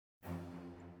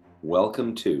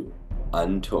Welcome to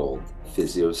Untold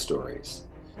Physio Stories,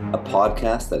 a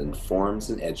podcast that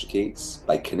informs and educates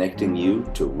by connecting you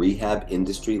to rehab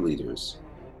industry leaders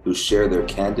who share their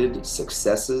candid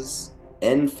successes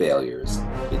and failures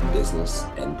in business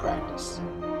and practice.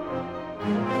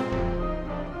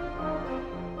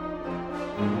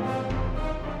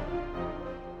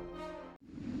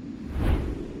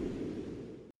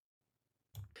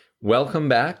 Welcome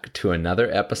back to another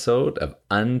episode of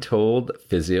Untold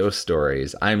Physio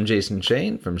Stories. I'm Jason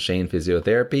Shane from Shane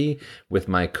Physiotherapy with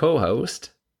my co-host,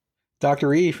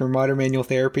 Dr. E from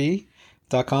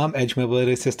modernmanualtherapy.com,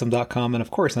 edgemobilitysystem.com, and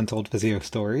of course, Untold Physio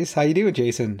Stories. How you doing,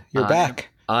 Jason? You're back.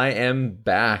 I am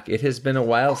back. It has been a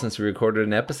while since we recorded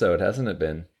an episode, hasn't it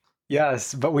been?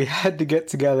 Yes, but we had to get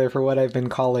together for what I've been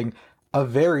calling a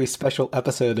very special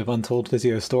episode of Untold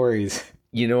Physio Stories.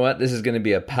 You know what? This is going to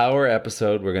be a power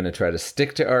episode. We're going to try to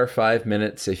stick to our 5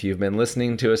 minutes. If you've been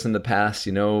listening to us in the past,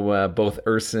 you know both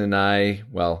Urson and I,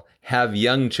 have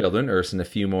young children. Urson a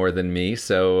few more than me.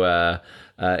 So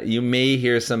you may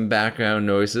hear some background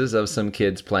noises of some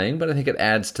kids playing, but I think it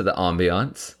adds to the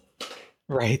ambiance.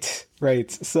 Right.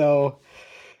 So,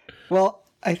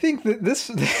 I think that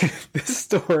this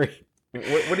story...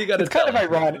 What do you got to tell?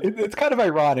 It's kind of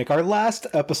ironic. Our last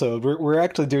episode, we're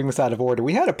actually doing this out of order.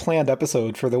 We had a planned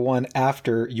episode for the one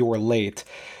after You're Late.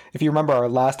 If you remember our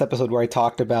last episode where I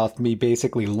talked about me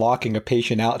basically locking a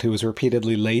patient out who was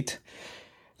repeatedly late.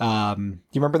 You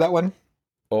remember that one?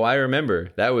 Oh, I remember.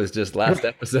 That was just last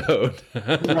episode.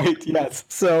 Right, yes.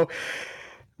 So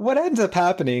what ends up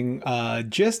happening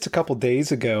just a couple days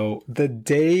ago, the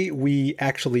day we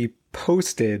actually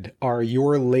posted our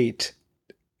You're Late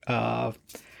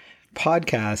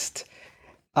podcast,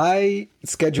 I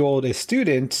scheduled a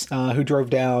student who drove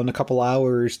down a couple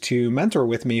hours to mentor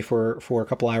with me for a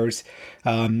couple hours.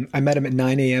 I met him at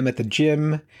 9 a.m. at the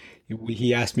gym.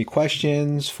 He asked me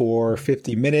questions for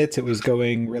 50 minutes. It was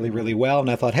going really, really well. And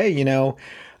I thought, hey,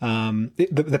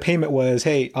 the payment was,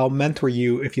 hey, I'll mentor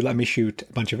you if you let me shoot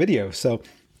a bunch of videos. So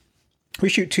we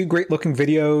shoot 2 great looking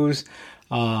videos.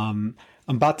 I'm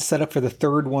about to set up for the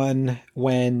third one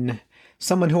when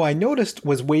someone who I noticed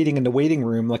was waiting in the waiting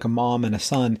room, like a mom and a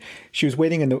son. She was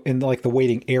waiting in the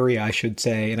waiting area, I should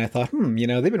say. And I thought,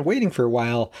 they've been waiting for a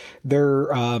while.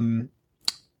 They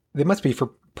must be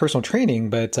for personal training,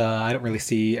 but I don't really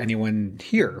see anyone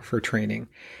here for training.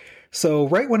 So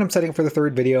right when I'm setting for the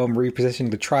third video, I'm repositioning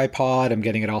the tripod. I'm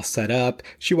getting it all set up.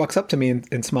 She walks up to me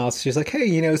and smiles. She's like, hey,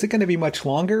 is it going to be much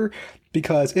longer?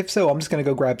 Because if so, I'm just going to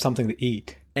go grab something to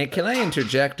eat. And can I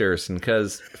interject, Urson?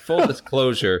 Because full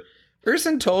disclosure,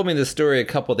 Urson told me this story a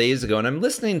couple days ago, and I'm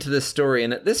listening to this story,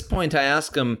 and at this point I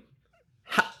ask him,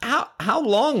 how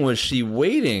long was she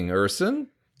waiting, Urson?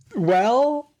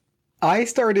 Well, I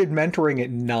started mentoring at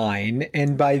 9,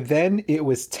 and by then it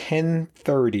was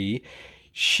 10:30.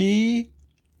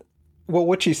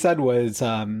 What she said was,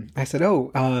 I said,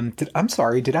 I'm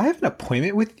sorry, did I have an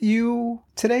appointment with you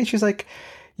today? She's like,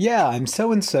 yeah, I'm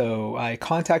so-and-so. I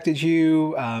contacted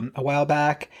you a while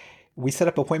back. We set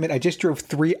up an appointment. I just drove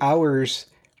 3 hours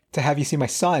to have you see my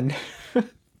son.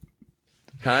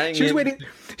 She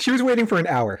was waiting for an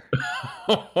hour.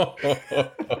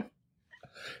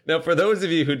 Now, for those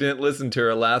of you who didn't listen to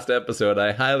our last episode,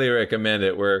 I highly recommend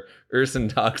it, where Urson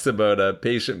talks about a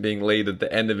patient being late at the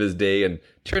end of his day and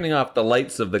turning off the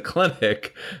lights of the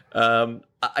clinic.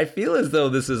 I feel as though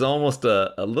this is almost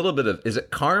a little bit of, is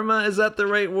it karma? Is that the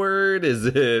right word? Is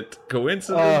it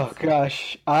coincidence? Oh,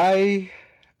 gosh.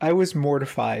 I was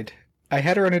mortified. I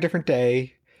had her on a different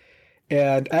day,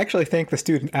 and I actually thanked the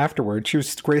student afterwards. She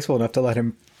was graceful enough to let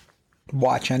him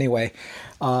watch anyway.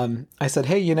 I said,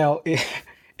 hey,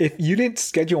 if you didn't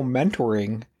schedule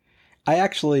mentoring, I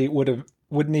actually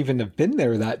wouldn't even have been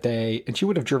there that day, and she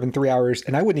would have driven 3 hours,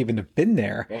 and I wouldn't even have been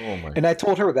there. And I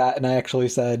told her that, and I actually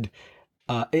said,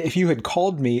 if you had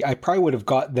called me, I probably would have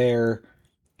got there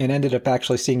and ended up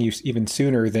actually seeing you even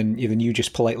sooner than you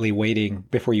just politely waiting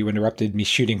before you interrupted me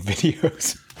shooting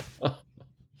videos.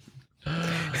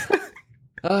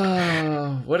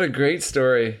 Oh, what a great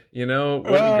story. What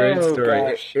a great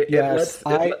story. Yes.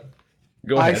 Go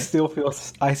ahead.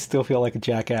 I still feel like a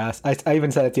jackass. I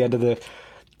even said at the end of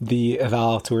the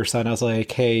eval to her son, I was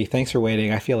like, hey, thanks for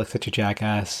waiting. I feel like such a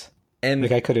jackass.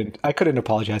 And I couldn't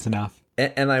apologize enough.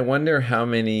 And I wonder how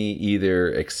many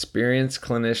either experienced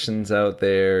clinicians out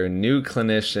there, new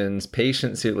clinicians,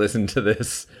 patients who listen to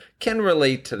this can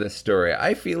relate to this story.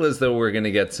 I feel as though we're going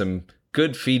to get some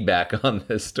good feedback on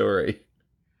this story.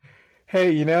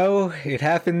 Hey, it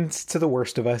happens to the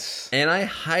worst of us. And I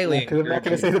highly I'm not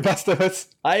going to say the best of us.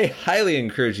 I highly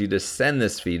encourage you to send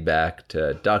this feedback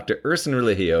to Dr. Urson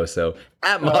Religioso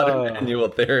at Modern Manual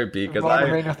Therapy, because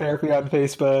Modern Manual Therapy on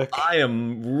Facebook. I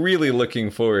am really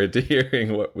looking forward to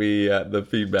hearing what the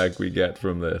feedback we get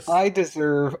from this. I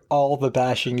deserve all the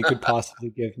bashing you could possibly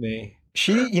give me.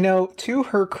 She, to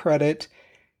her credit,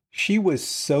 she was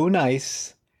so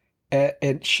nice.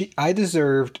 And I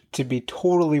deserved to be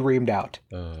totally reamed out.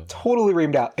 Totally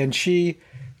reamed out. And she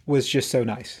was just so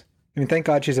nice. I mean, thank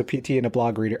God she's a PT and a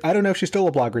blog reader. I don't know if she's still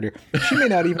a blog reader. She may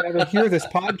not even ever hear this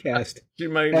podcast. She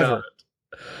might ever.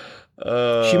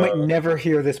 Not. She might never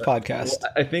hear this podcast.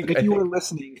 Well, I think if you were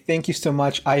listening, thank you so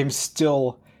much. I am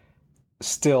still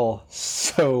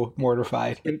so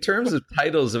mortified. In terms of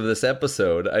titles of this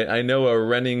episode, I know a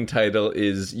running title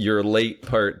is You're Late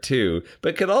Part 2,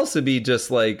 but could also be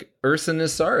just like Urson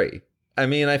is sorry. I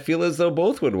mean, I feel as though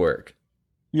both would work.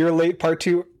 You're Late Part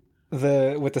 2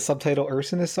 with the subtitle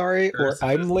Urson is sorry, or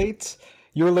I'm late.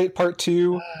 You're Late Part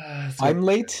 2, I'm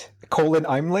late,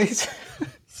 I'm late.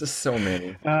 It's just so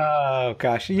many. Oh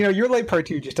gosh. You're Late Part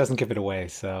 2 just doesn't give it away,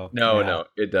 so. No,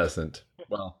 it doesn't.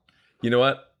 Well, you know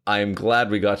what? I'm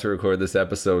glad we got to record this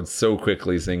episode so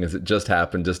quickly, seeing as it just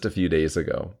happened just a few days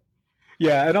ago.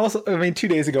 Yeah, and also, 2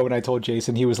 days ago when I told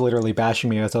Jason, he was literally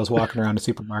bashing me as I was walking around the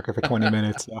supermarket for 20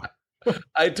 minutes. So.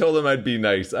 I told him I'd be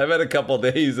nice. I've had a couple of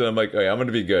days, and I'm like, okay, I'm going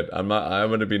to be good. I'm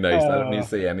going to be nice. I don't need to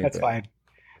say anything. That's fine.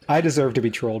 I deserve to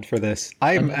be trolled for this.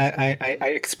 I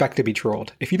expect to be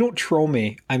trolled. If you don't troll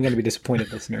me, I'm going to be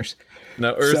disappointed, listeners.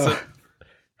 Now, Urson,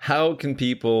 how can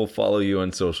people follow you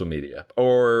on social media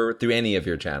or through any of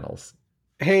your channels?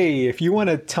 Hey, if you want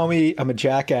to tell me I'm a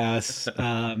jackass,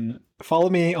 follow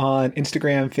me on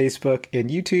Instagram, Facebook,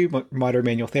 and YouTube, Modern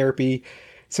Manual Therapy.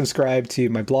 Subscribe to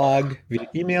my blog via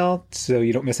email so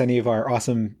you don't miss any of our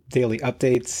awesome daily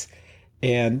updates.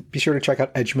 And be sure to check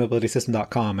out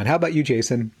edgemobilitysystem.com. And how about you,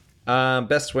 Jason?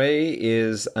 Best way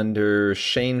is under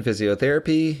Shane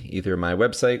Physiotherapy, either my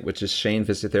website, which is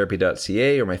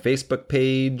shanephysiotherapy.ca, or my Facebook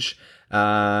page.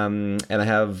 And I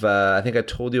have, I think I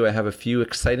told you I have a few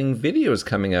exciting videos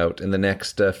coming out in the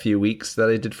next few weeks that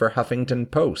I did for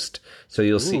Huffington Post. So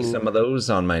you'll see some of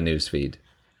those on my newsfeed.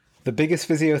 The biggest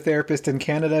physiotherapist in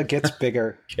Canada gets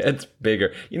bigger. Gets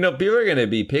bigger. People are going to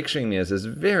be picturing me as this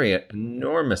very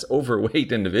enormous,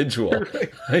 overweight individual.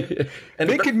 Right.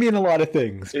 Big could mean a lot of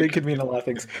things.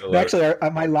 Actually,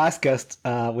 my last guest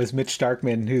was Mitch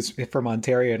Starkman, who's from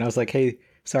Ontario, and I was like, "Hey,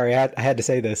 sorry, I had to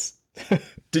say this."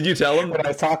 Did you tell him when I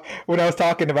was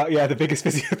talking about the biggest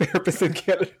physiotherapist in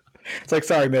Canada? It's like,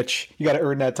 sorry, Mitch, you got to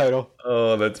earn that title.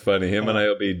 Oh, that's funny. Him and I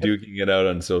will be duking it out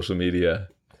on social media.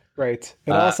 Right.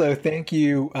 And also, thank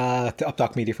you to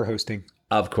UpDoc Media for hosting.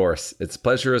 Of course. It's a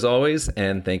pleasure as always,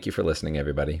 and thank you for listening,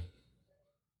 everybody.